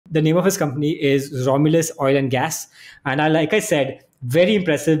the name of his company is Romulus Oil and Gas. And like I said, very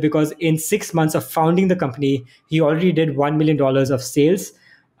impressive, because in 6 months of founding the company, he already did $1 million of sales.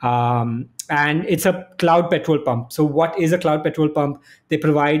 And it's a cloud petrol pump. So what is a cloud petrol pump? They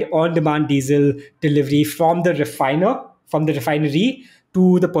provide on-demand diesel delivery from the refinery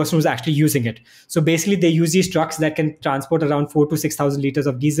to the person who's actually using it. So basically, they use these trucks that can transport around 4,000 to 6,000 liters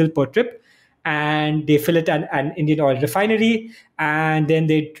of diesel per trip, and they fill it at an Indian oil refinery, and then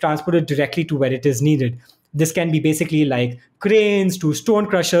they transport it directly to where it is needed. This can be basically like cranes to stone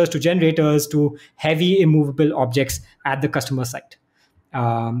crushers to generators to heavy immovable objects at the customer site.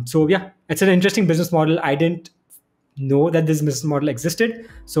 So yeah, it's an interesting business model. I didn't know that this business model existed.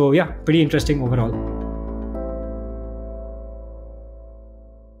 So yeah, pretty interesting overall.